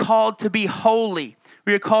 We are called to be holy.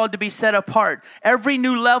 We are called to be set apart. Every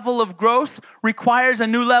new level of growth requires a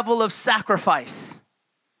new level of sacrifice.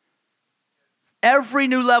 Every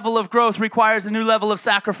new level of growth requires a new level of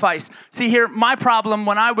sacrifice. See here, my problem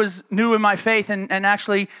when I was new in my faith, and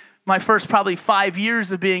actually my first probably 5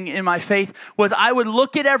 years of being in my faith, was I would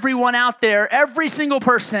look at everyone out there, every single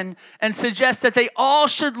person, and suggest that they all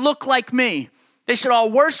should look like me. They should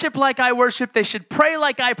all worship like I worship. They should pray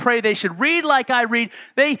like I pray. They should read like I read.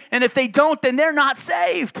 And if they don't, then they're not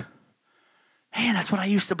saved. Man, that's what I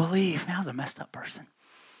used to believe. Man, I was a messed up person.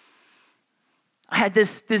 I had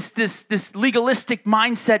this legalistic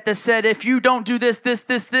mindset that said, if you don't do this,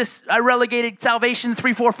 I relegated salvation to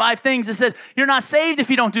 3, 4, 5 things. It said, you're not saved if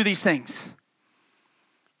you don't do these things.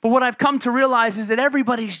 But what I've come to realize is that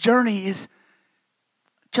everybody's journey is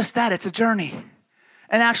just that. It's a journey.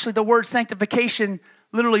 And actually, the word sanctification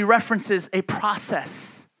literally references a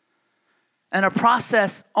process. And a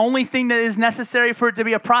process, only thing that is necessary for it to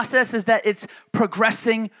be a process is that it's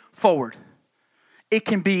progressing forward. It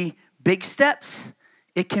can be big steps.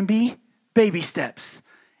 It can be baby steps.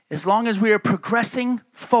 As long as we are progressing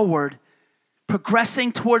forward,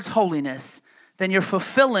 progressing towards holiness, then you're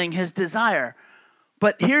fulfilling his desire.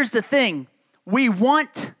 But here's the thing. We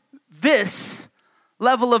want this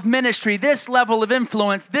level of ministry, this level of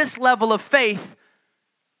influence, this level of faith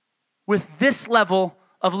with this level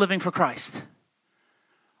of living for Christ.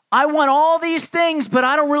 I want all these things, but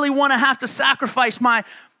I don't really want to have to sacrifice my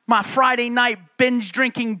Friday night binge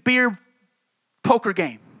drinking beer poker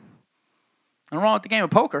game. Nothing wrong with the game of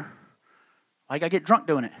poker. I got to get drunk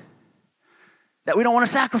doing it. That we don't want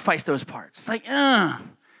to sacrifice those parts. It's like,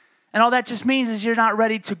 And all that just means is you're not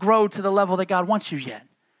ready to grow to the level that God wants you yet.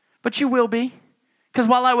 But you will be. Because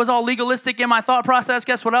while I was all legalistic in my thought process,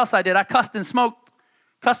 guess what else I did? I cussed and smoked.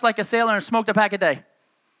 Cussed like a sailor and smoked a pack a day.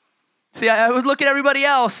 See, I would look at everybody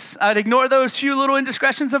else. I'd ignore those few little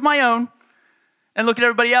indiscretions of my own and look at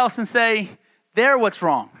everybody else and say, they're what's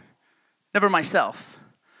wrong. Never myself.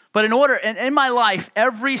 But in my life,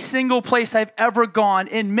 every single place I've ever gone,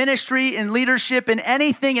 in ministry, in leadership, in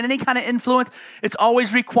anything, in any kind of influence, it's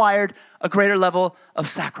always required a greater level of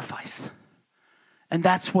sacrifice. And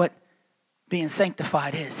that's what being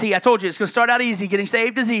sanctified is. See, I told you, it's going to start out easy. Getting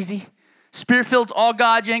saved is easy. Spirit-filled's all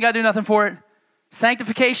God. You ain't got to do nothing for it.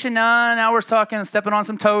 Sanctification, now we're talking, stepping on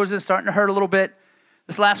some toes. It's starting to hurt a little bit.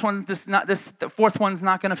 This last one, the fourth one's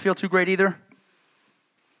not going to feel too great either.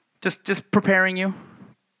 Just preparing you.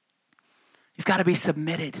 You've got to be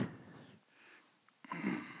submitted. I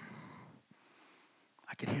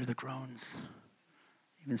could hear the groans,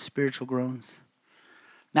 even spiritual groans.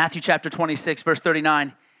 Matthew chapter 26, verse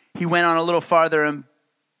 39. He went on a little farther and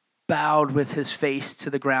bowed with his face to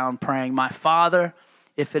the ground, praying, "My Father,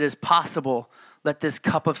 if it is possible, let this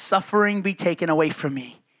cup of suffering be taken away from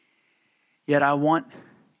me. Yet I want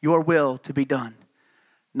your will to be done,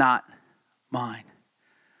 not mine."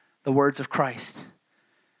 The words of Christ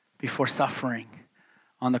before suffering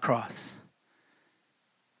on the cross.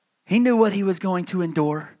 He knew what he was going to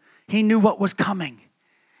endure. He knew what was coming.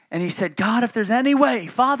 And he said, God, if there's any way,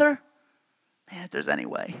 Father, man, if there's any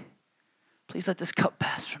way, please let this cup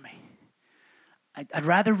pass from me. I'd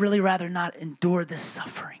really rather not endure this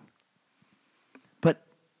suffering. But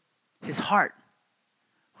his heart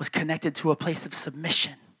was connected to a place of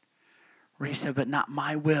submission where he said, but not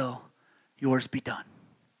my will, yours be done.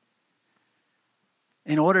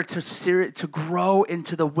 In order to grow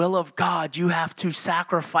into the will of God, you have to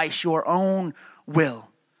sacrifice your own will,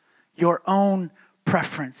 your own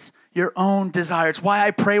preference, your own desire. It's why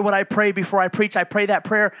I pray what I pray before I preach. I pray that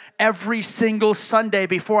prayer every single Sunday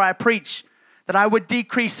before I preach, that I would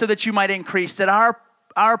decrease so that you might increase, that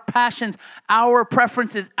our passions, our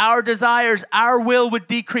preferences, our desires, our will would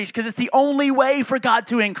decrease, because it's the only way for God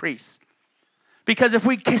to increase. Because if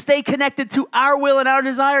we stay connected to our will and our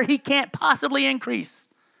desire, he can't possibly increase,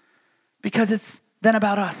 because it's then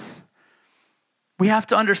about us. We have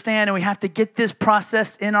to understand, and we have to get this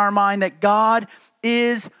process in our mind, that God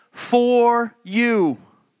is for you.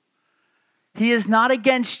 He is not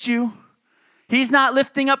against you. He's not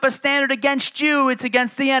lifting up a standard against you. It's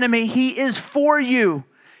against the enemy. He is for you.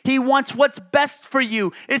 He wants what's best for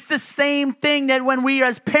you. It's the same thing that when we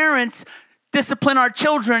as parents discipline our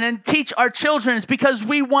children and teach our children, it's because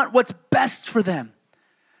we want what's best for them.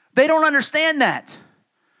 They don't understand that.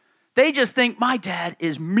 They just think, my dad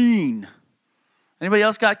is mean. Anybody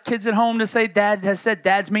else got kids at home to say dad has said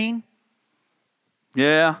dad's mean?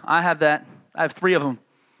 Yeah, I have that. I have 3 of them.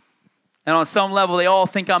 And on some level, they all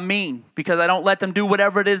think I'm mean because I don't let them do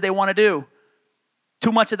whatever it is they want to do.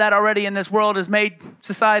 Too much of that already in this world has made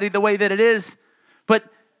society the way that it is. But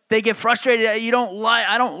they get frustrated. I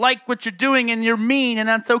don't like what you're doing and you're mean, and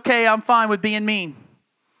that's okay. I'm fine with being mean.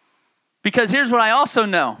 Because here's what I also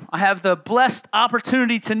know. I have the blessed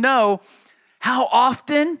opportunity to know how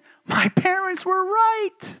often my parents were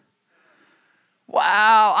right.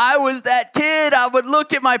 Wow, I was that kid. I would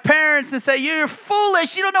look at my parents and say, you're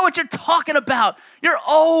foolish. You don't know what you're talking about. You're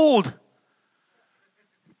old.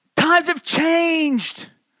 Times have changed.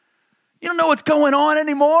 You don't know what's going on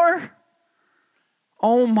anymore.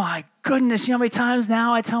 Oh my goodness. You know how many times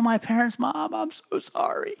now I tell my parents, Mom, I'm so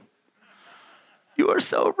sorry. You are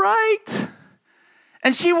so right.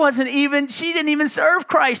 And she didn't even serve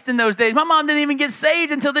Christ in those days. My mom didn't even get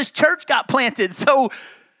saved until this church got planted. So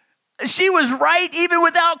she was right even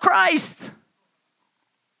without Christ.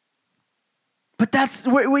 But that's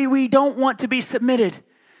where we don't want to be submitted.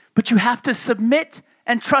 But you have to submit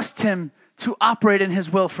and trust him to operate in his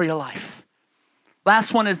will for your life.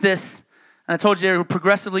 Last one is this. And I told you they're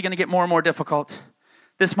progressively going to get more and more difficult.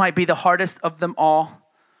 This might be the hardest of them all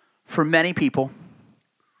for many people.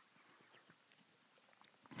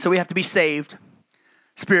 So we have to be saved,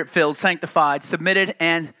 Spirit-filled, sanctified, submitted,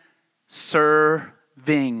 and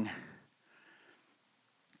serving.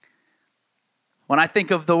 When I think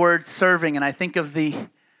of the word serving and I think of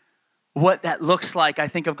what that looks like, I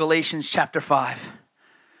think of Galatians chapter 5.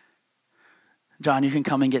 John, you can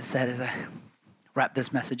come and get set as I wrap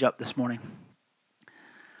this message up this morning.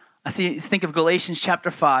 Think of Galatians chapter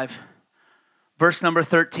 5, verse number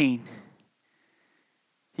 13.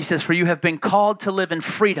 He says, for you have been called to live in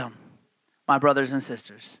freedom, my brothers and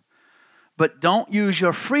sisters. But don't use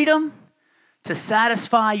your freedom to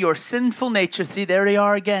satisfy your sinful nature. See, there they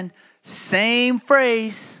are again. Same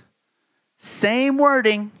phrase, same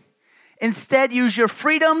wording. Instead, use your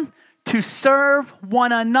freedom to serve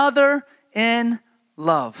one another in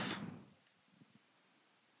love.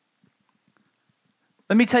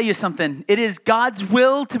 Let me tell you something. It is God's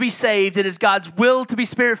will to be saved. It is God's will to be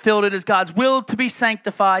Spirit-filled. It is God's will to be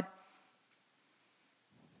sanctified.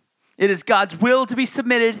 It is God's will to be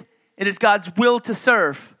submitted. It is God's will to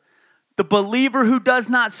serve. The believer who does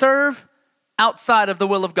not serve, outside of the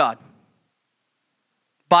will of God.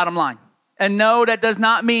 Bottom line. And no, that does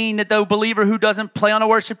not mean that the believer who doesn't play on a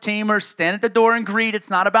worship team or stand at the door and greet, it's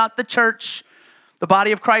not about the church. The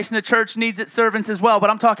body of Christ and the church needs its servants as well.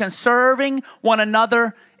 But I'm talking serving one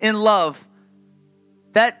another in love.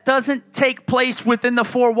 That doesn't take place within the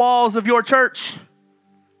 4 walls of your church.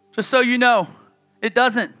 Just so you know, it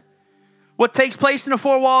doesn't. What takes place in the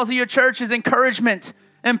 4 walls of your church is encouragement,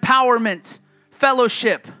 empowerment,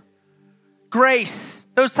 fellowship, grace.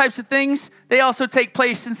 Those types of things, they also take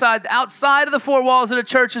place outside of the 4 walls of the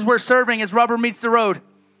church is where serving is rubber meets the road.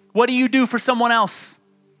 What do you do for someone else?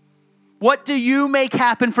 What do you make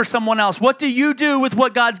happen for someone else? What do you do with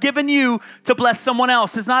what God's given you to bless someone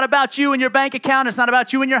else? It's not about you and your bank account. It's not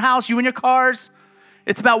about you and your house, you and your cars.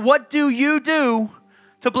 It's about what do you do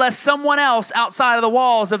to bless someone else outside of the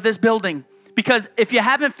walls of this building. Because if you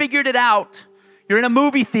haven't figured it out, you're in a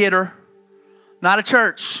movie theater, not a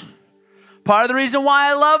church. Part of the reason why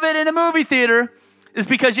I love it in a movie theater is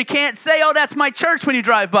because you can't say, oh, that's my church when you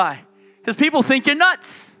drive by. Because people think you're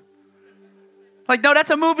nuts. Like, no, that's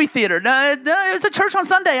a movie theater. No, it's a church on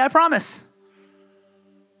Sunday, I promise.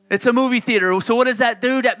 It's a movie theater. So what does that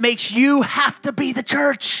do? That makes you have to be the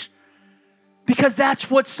church. Because that's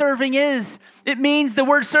what serving is. It means, the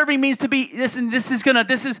word serving means to be,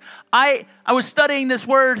 I was studying this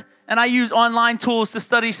word, and I use online tools to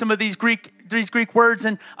study some of these Greek words,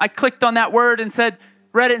 and I clicked on that word and said,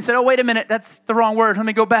 read it and said, oh, wait a minute, that's the wrong word. Let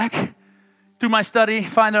me go back through my study,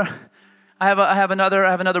 I have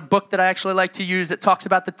another book that I actually like to use that talks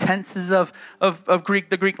about the tenses of Greek,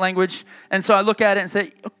 the Greek language. And so I look at it and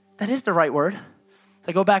say, oh, that is the right word. So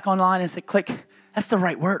I go back online and say, click, that's the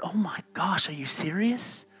right word. Oh my gosh, are you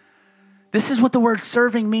serious? This is what the word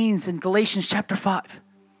serving means in Galatians chapter 5.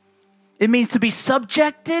 It means to be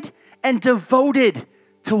subjected and devoted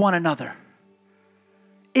to one another.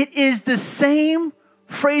 It is the same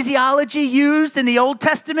phraseology used in the Old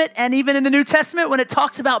Testament and even in the New Testament when it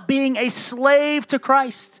talks about being a slave to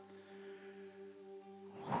Christ.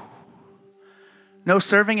 No,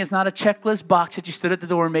 serving is not a checklist box that you stood at the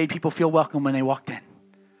door and made people feel welcome when they walked in.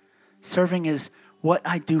 Serving is what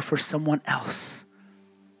I do for someone else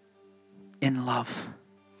in love.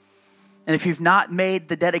 And if you've not made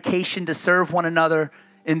the dedication to serve one another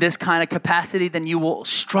in this kind of capacity, then you will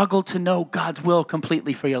struggle to know God's will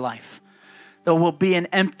completely for your life. There will be an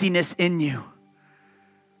emptiness in you.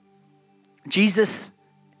 Jesus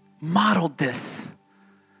modeled this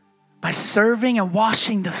by serving and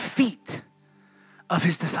washing the feet of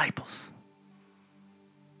his disciples.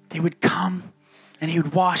 They would come and he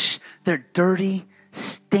would wash their dirty,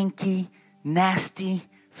 stinky, nasty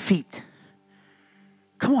feet.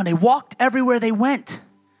 Come on, they walked everywhere they went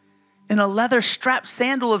in a leather strap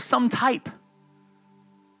sandal of some type.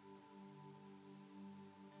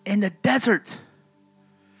 In the desert,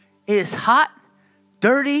 it is hot,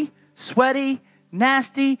 dirty, sweaty,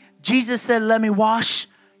 nasty. Jesus said, let me wash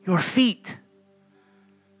your feet.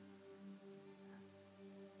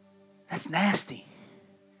 That's nasty.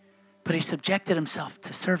 But he subjected himself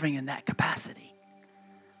to serving in that capacity.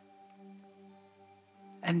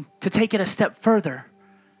 And to take it a step further,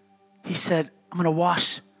 he said, I'm going to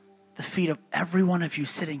wash the feet of every one of you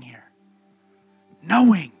sitting here,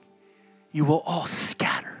 knowing you will all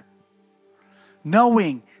scatter.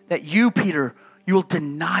 Knowing that you, Peter, you will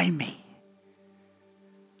deny me.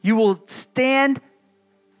 You will stand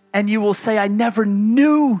and you will say, I never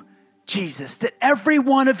knew Jesus. That every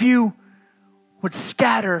one of you would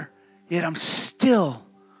scatter, yet I'm still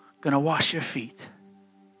going to wash your feet.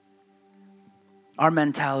 Our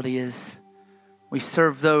mentality is we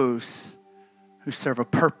serve those who serve a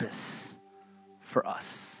purpose for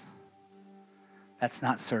us. That's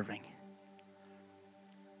not serving.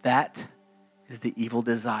 That is the evil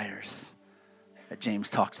desires that James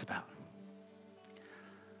talks about.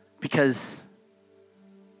 Because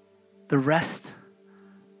the rest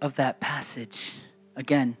of that passage,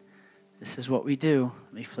 again, this is what we do.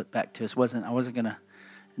 Let me flip back to this. I wasn't going to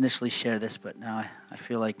initially share this, but now I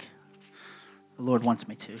feel like the Lord wants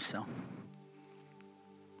me to, so.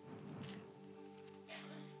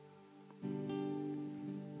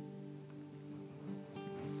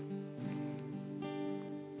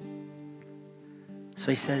 So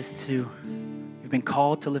he says you've been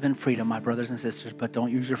called to live in freedom, my brothers and sisters, but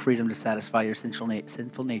don't use your freedom to satisfy your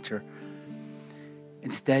sinful nature.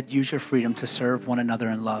 Instead, use your freedom to serve one another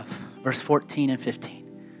in love. Verse 14 and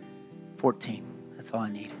 15. 14, that's all I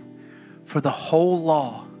need. For the whole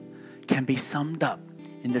law can be summed up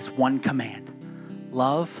in this one command.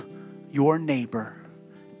 Love your neighbor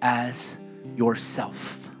as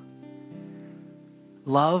yourself.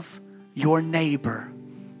 Love your neighbor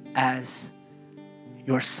as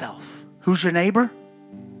yourself. Who's your neighbor?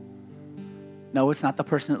 No, it's not the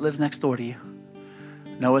person that lives next door to you.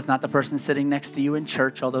 No, it's not the person sitting next to you in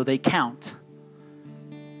church, although they count.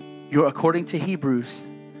 You're, according to Hebrews,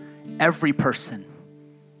 every person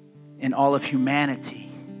in all of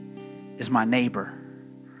humanity is my neighbor.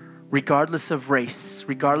 Regardless of race,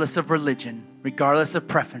 regardless of religion, regardless of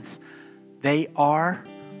preference, they are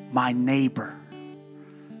my neighbor.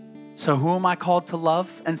 So who am I called to love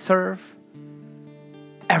and serve?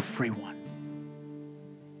 Everyone.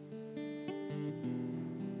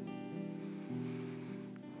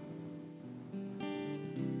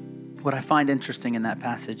 What I find interesting in that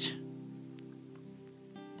passage,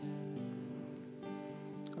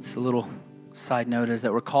 it's a little side note, is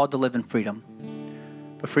that we're called to live in freedom.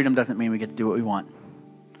 But freedom doesn't mean we get to do what we want.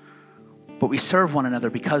 But we serve one another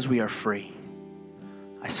because we are free.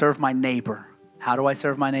 I serve my neighbor. How do I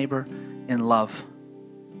serve my neighbor? In love.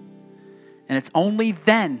 And it's only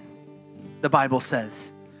then, the Bible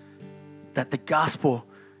says, that the gospel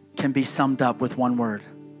can be summed up with one word: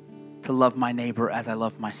 to love my neighbor as I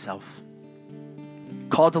love myself.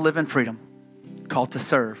 Called to live in freedom, called to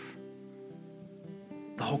serve.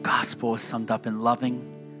 The whole gospel is summed up in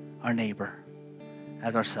loving our neighbor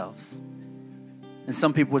as ourselves. And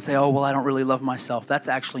some people would say, oh, well, I don't really love myself. That's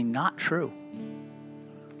actually not true.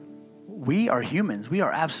 We are humans. We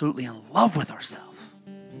are absolutely in love with ourselves.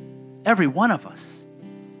 Every one of us.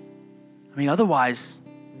 I mean, otherwise,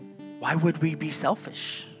 why would we be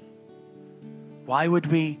selfish? Why would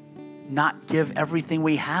we not give everything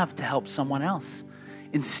we have to help someone else?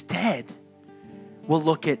 Instead, we'll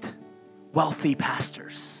look at wealthy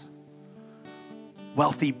pastors,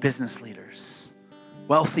 wealthy business leaders,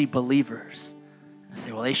 wealthy believers, and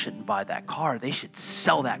say, well, they shouldn't buy that car. They should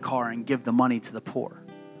sell that car and give the money to the poor.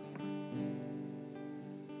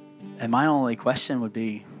 And my only question would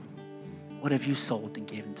be, what have you sold and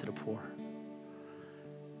given to the poor?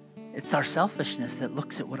 It's our selfishness that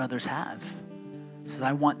looks at what others have. Says,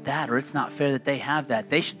 I want that, or it's not fair that they have that.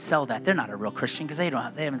 They should sell that. They're not a real Christian because they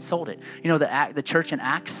haven't sold it. You know, the church in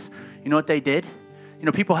Acts, you know what they did? You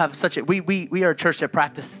know, people have such a, we are a church that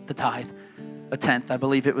practice the tithe, a tenth. I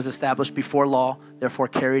believe it was established before law, therefore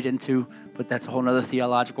carried into, but that's a whole other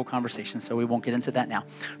theological conversation, so we won't get into that now.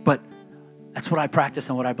 But that's what I practice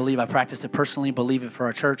and what I believe. I practice it personally, believe it for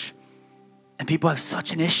our church. And people have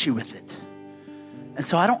such an issue with it. And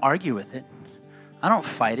so I don't argue with it. I don't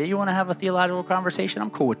fight it. You want to have a theological conversation?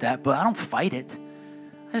 I'm cool with that, but I don't fight it.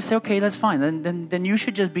 I just say, okay, that's fine. Then you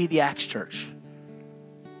should just be the Acts church.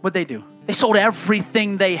 What'd they do? They sold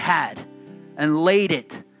everything they had and laid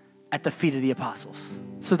it at the feet of the apostles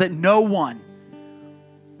so that no one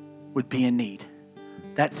would be in need.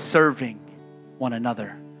 That's serving one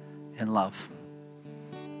another in love.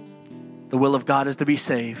 The will of God is to be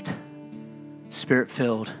saved,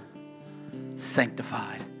 Spirit-filled,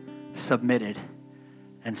 sanctified, submitted,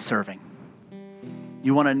 and serving.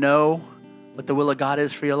 You want to know what the will of God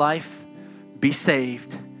is for your life? Be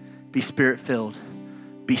saved, be Spirit-filled,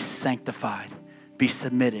 be sanctified, be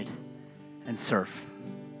submitted, and serve.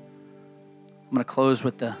 I'm going to close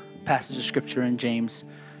with the passage of Scripture in James,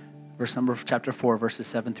 chapter 4, verses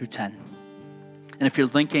 7 through 10. And if you're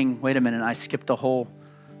thinking, wait a minute, I skipped a whole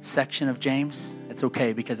section of James, it's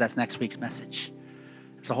okay because that's next week's message.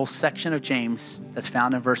 There's a whole section of James that's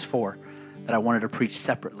found in verse 4 that I wanted to preach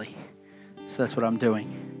separately. So that's what I'm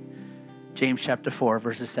doing. James chapter 4,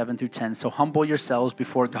 verses 7 through 10. So humble yourselves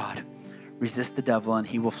before God. Resist the devil and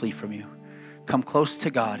he will flee from you. Come close to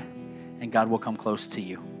God and God will come close to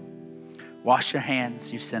you. Wash your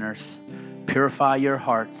hands, you sinners. Purify your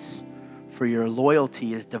hearts, for your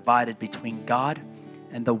loyalty is divided between God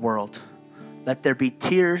and the world. Let there be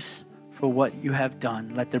tears for what you have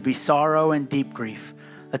done. Let there be sorrow and deep grief.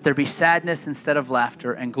 Let there be sadness instead of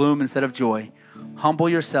laughter and gloom instead of joy. Humble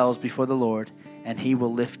yourselves before the Lord, and he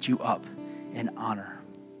will lift you up in honor.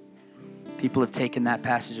 People have taken that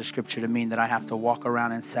passage of Scripture to mean that I have to walk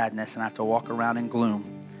around in sadness and I have to walk around in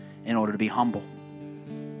gloom in order to be humble.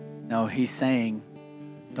 No, he's saying,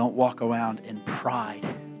 don't walk around in pride.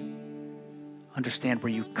 Understand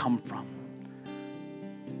where you come from.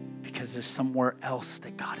 Because there's somewhere else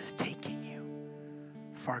that God is taking you,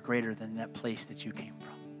 far greater than that place that you came from.